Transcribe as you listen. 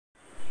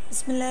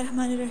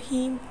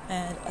Bismillahirrahmanirrahim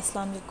and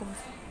Assalamu alaikum,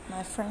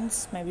 my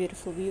friends, my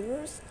beautiful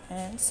viewers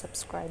and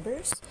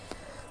subscribers.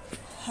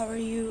 How are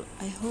you?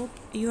 I hope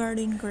you are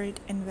doing great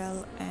and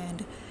well,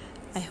 and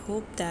I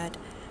hope that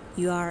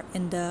you are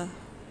in the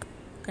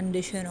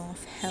condition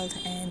of health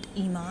and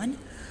iman.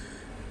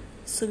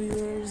 So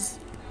viewers,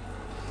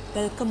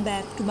 welcome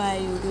back to my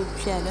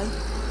YouTube channel.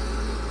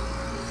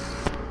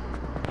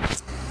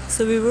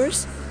 So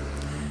viewers,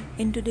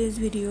 in today's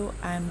video,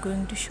 I'm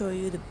going to show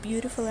you the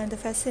beautiful and the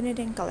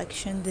fascinating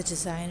collection, the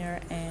designer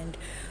and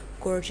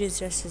gorgeous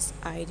dresses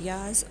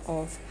ideas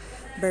of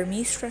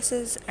Burmese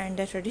dresses and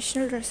the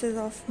traditional dresses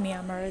of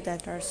Myanmar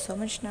that are so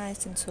much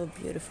nice and so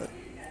beautiful.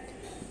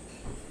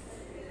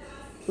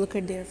 Look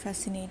at their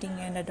fascinating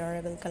and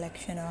adorable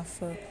collection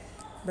of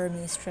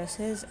Burmese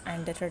dresses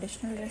and the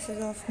traditional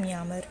dresses of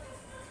Myanmar.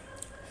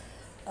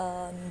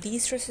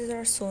 These dresses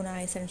are so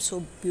nice and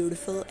so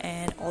beautiful,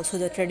 and also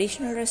the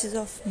traditional dresses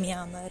of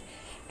Myanmar,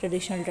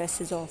 traditional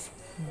dresses of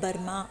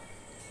Burma,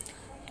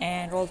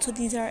 and also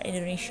these are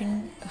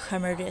Indonesian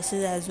Khmer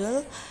dresses as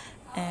well.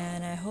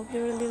 And I hope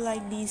you really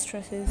like these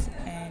dresses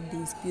and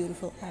these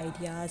beautiful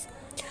ideas.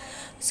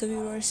 So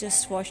viewers,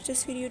 just watch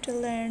this video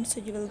till the end, so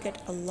you will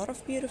get a lot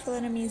of beautiful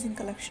and amazing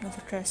collection of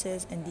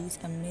dresses and these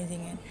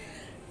amazing and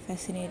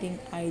fascinating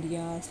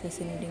ideas,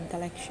 fascinating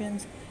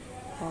collections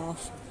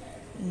of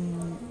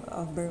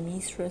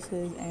Burmese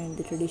dresses and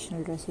the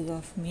traditional dresses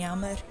of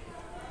Myanmar.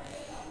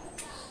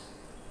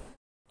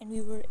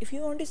 And if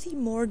you want to see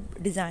more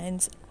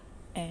designs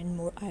and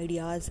more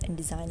ideas and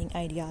designing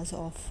ideas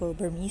of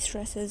Burmese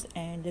dresses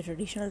and the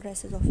traditional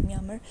dresses of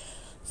Myanmar,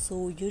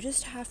 so you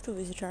just have to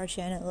visit our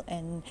channel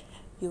and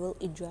you will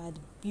enjoy the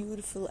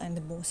beautiful and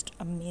the most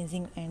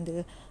amazing and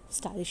the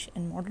stylish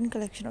and modern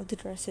collection of the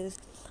dresses.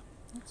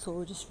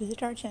 So just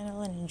visit our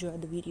channel and enjoy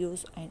the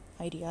videos and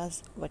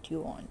ideas what you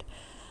want.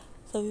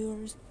 So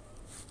viewers,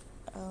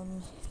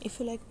 if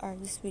you like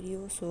this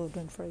video, so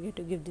don't forget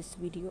to give this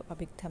video a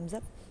big thumbs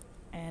up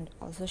and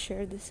also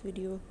share this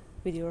video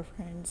with your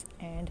friends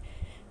and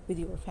with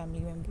your family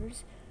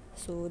members,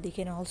 so they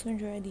can also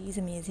enjoy these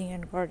amazing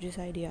and gorgeous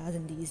ideas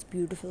and these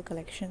beautiful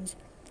collections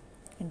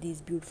and these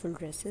beautiful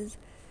dresses.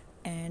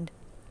 And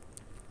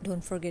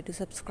don't forget to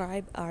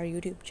subscribe our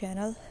YouTube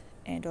channel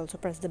and also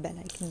press the bell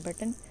icon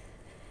button.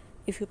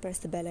 If you press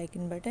the bell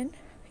icon button,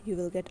 you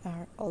will get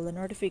all the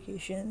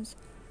notifications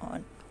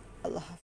on. Allah Hafiz.